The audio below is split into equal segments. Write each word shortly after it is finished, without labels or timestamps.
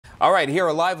All right, here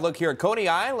a live look here at Coney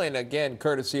Island, again,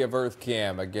 courtesy of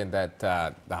EarthCam. Again, that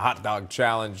the hot dog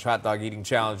challenge, hot dog eating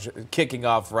challenge kicking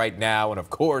off right now. And of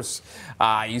course,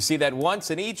 you see that once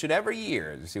in each and every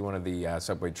year. You see one of the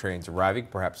subway trains arriving,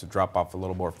 perhaps to drop off a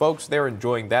little more folks. They're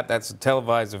enjoying that. That's a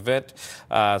televised event.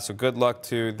 So good luck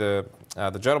to the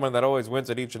gentleman that always wins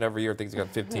it each and every year. I think he's got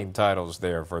 15 titles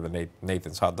there for the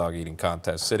Nathan's Hot Dog Eating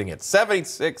Contest, sitting at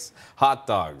 76 hot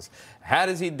dogs. How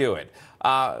does he do it?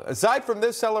 Aside from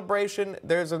this celebration,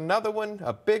 there's another one,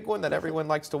 a big one that everyone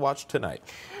likes to watch tonight.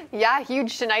 Yeah,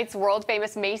 huge tonight's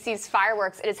world-famous Macy's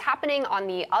fireworks. It is happening on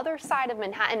the other side of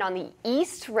Manhattan on the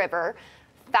East River.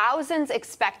 Thousands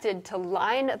expected to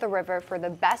line the river for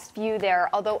the best view there,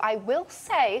 although I will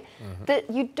say that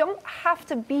you don't have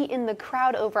to be in the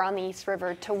crowd over on the East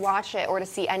River to watch it or to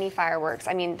see any fireworks.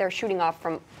 I mean, they're shooting off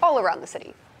from all around the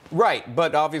city. Right,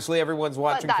 but obviously everyone's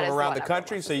watching from around the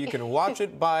country, so you can watch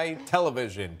it by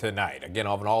television tonight. Again,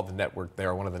 on all the network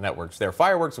there, one of the networks there.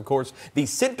 Fireworks, of course, the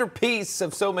centerpiece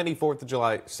of so many 4th of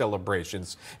July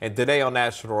celebrations. And today on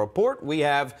National Report, we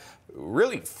have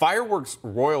really fireworks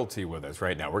royalty with us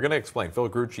right now. We're going to explain. Phil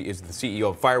Grucci is the CEO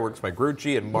of Fireworks by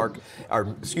Grucci, and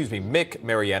Mick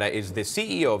Marietta is the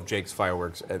CEO of Jake's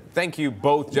Fireworks. Thank you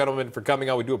both, gentlemen, for coming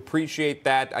on. We do appreciate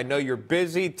that. I know you're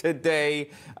busy today,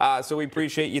 so we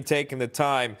appreciate you taking the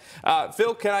time.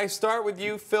 Phil, can I start with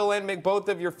you? Phil and Mick, both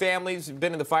of your families have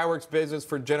been in the fireworks business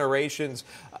for generations.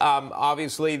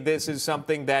 Obviously, this is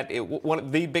something that one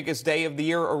of the biggest day of the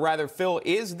year, or rather, Phil,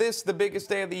 is this the biggest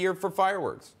day of the year for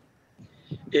fireworks?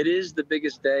 It is the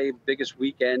biggest day, biggest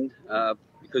weekend,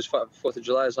 because 4th of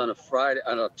July is on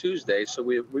a Tuesday, so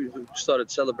we started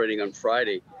celebrating on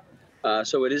Friday.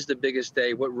 So it is the biggest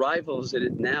day. What rivals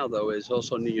it now, though, is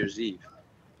also New Year's Eve.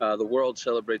 The world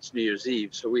celebrates New Year's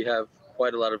Eve, so we have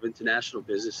quite a lot of international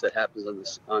business that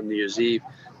happens on New Year's Eve.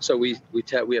 So we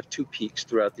have 2 peaks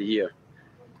throughout the year.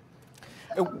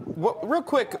 Real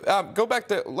quick, go back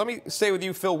to, let me stay with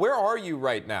you, Phil. Where are you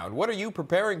right now, and what are you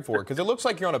preparing for? Because it looks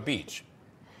like you're on a beach.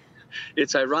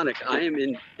 It's ironic. I am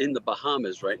in the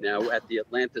Bahamas right now at the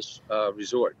Atlantis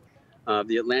Resort.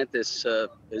 The Atlantis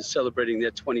is celebrating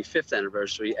their 25th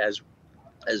anniversary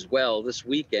as well. This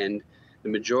weekend, the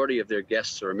majority of their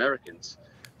guests are Americans.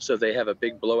 So they have a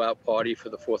big blowout party for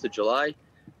the 4th of July.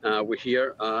 We're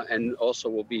here, and also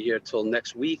we'll be here till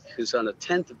next week, because on the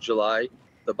 10th of July,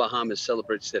 the Bahamas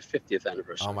celebrates their 50th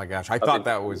anniversary. Oh my gosh, I thought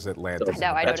that was Atlantis.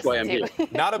 No, that's why I'm here.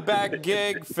 Not a bad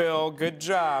gig, Phil. Good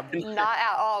job. Not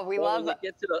at all. We love when you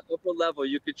get to the upper level,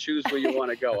 you could choose where you want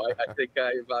to go. I think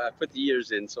I put the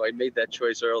years in, so I made that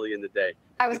choice early in the day.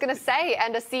 I was going to say,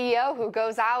 and a CEO who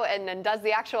goes out and does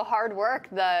the actual hard work,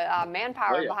 the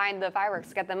manpower behind the fireworks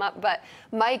to get them up. But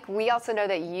Mike, we also know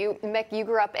that you, Mick, you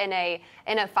grew up in a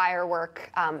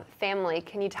firework family.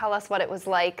 Can you tell us what it was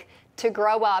like to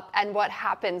grow up and what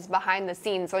happens behind the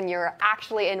scenes when you're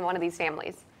actually in one of these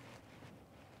families?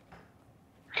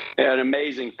 Yeah, an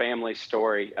amazing family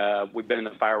story. We've been in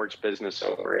the fireworks business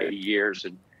over 80 years,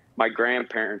 and my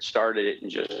grandparents started it in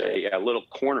just a little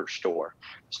corner store.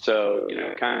 So, you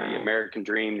know, kind of the American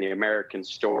dream, the American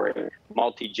story,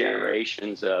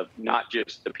 multi-generations of not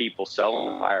just the people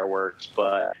selling fireworks,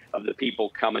 but of the people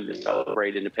coming to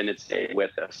celebrate Independence Day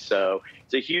with us. So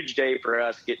it's a huge day for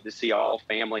us, getting to see all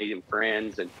family and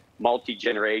friends and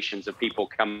multi-generations of people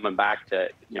coming back to,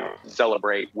 you know,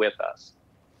 celebrate with us.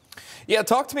 Yeah,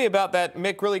 talk to me about that,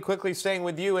 Mick, really quickly, staying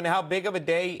with you, and how big of a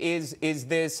day is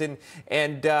this, and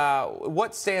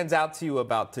what stands out to you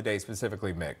about today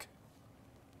specifically, Mick?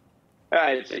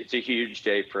 It's a huge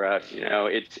day for us. You know,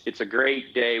 it's a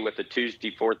great day with the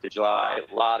Tuesday 4th of July.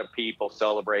 A lot of people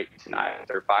celebrating tonight with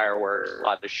their fireworks, a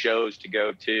lot of shows to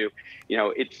go to. You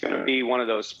know, it's going to be one of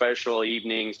those special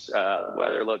evenings. The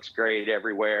weather looks great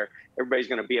everywhere. Everybody's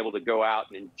going to be able to go out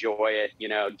and enjoy it, you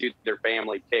know, do their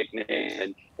family picnics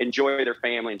and enjoy their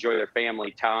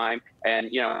family time, and,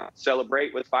 you know,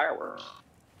 celebrate with fireworks.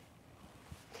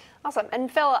 Awesome. And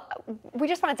Phil, we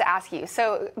just wanted to ask you,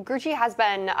 so Grucci has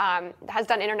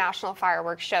done international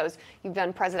fireworks shows. You've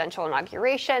done presidential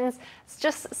inaugurations. It's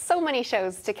just so many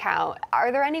shows to count.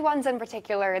 Are there any ones in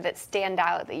particular that stand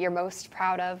out that you're most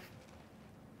proud of?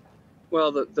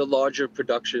 Well, the larger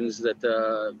productions that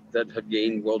have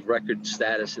gained world record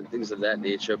status and things of that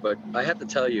nature. But I have to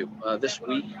tell you, this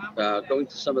week, going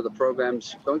to some of the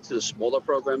programs, going to the smaller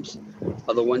programs,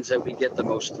 are the ones that we get the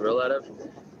most thrill out of,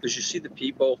 because you see the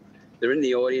people. They're in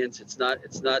the audience.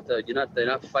 They're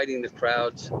not fighting the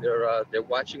crowds. They're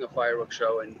watching a fireworks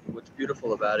show, and what's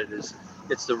beautiful about it is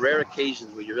it's the rare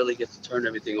occasions where you really get to turn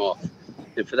everything off.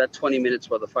 And for that 20 minutes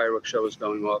while the fireworks show is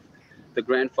going off, the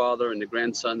grandfather and the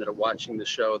grandson that are watching the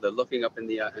show, they're looking up in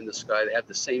the sky. They have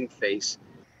the same face,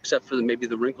 except for maybe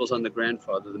the wrinkles on the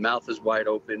grandfather. The mouth is wide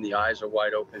open, the eyes are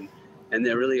wide open, and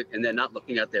they're not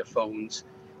looking at their phones.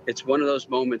 It's one of those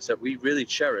moments that we really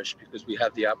cherish because we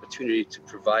have the opportunity to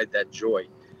provide that joy.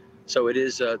 So it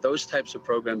is those types of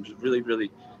programs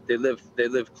really they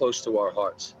live close to our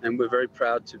hearts, and we're very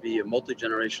proud to be a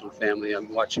multi-generational family.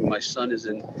 I'm watching my son is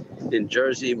in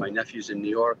Jersey, my nephew's in New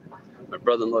York, my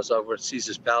brother-in-law's over at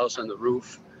Caesar's Palace on the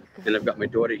roof, and I've got my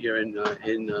daughter here in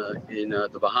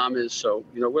the Bahamas. So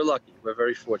we're lucky, we're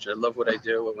very fortunate. I love what I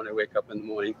do when I wake up in the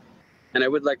morning, and I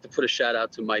would like to put a shout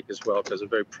out to Mike as well, because I'm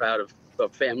very proud of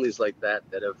families like that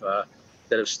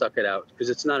have stuck it out, because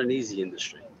it's not an easy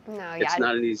industry. No, yeah. It's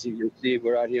not an easy. You see,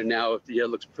 we're out here now. The air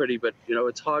looks pretty, but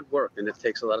it's hard work, and it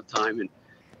takes a lot of time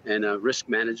and risk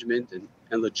management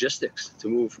and logistics to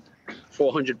move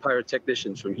 400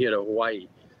 pyrotechnicians from here to Hawaii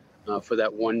for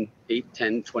that 1, 8,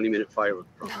 10, 20-minute firework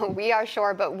program. We are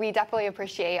sure, but we definitely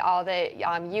appreciate all that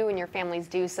you and your families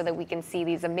do so that we can see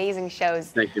these amazing shows.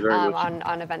 Thank you very much.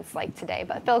 On events like today.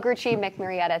 But Phil Grucci, Mick,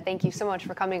 Marietta, thank you so much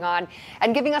for coming on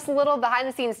and giving us a little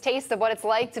behind-the-scenes taste of what it's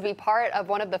like to be part of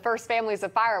one of the first families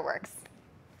of fireworks.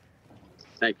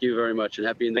 Thank you very much, and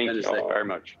happy Independence Day. Thank you all very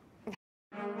much.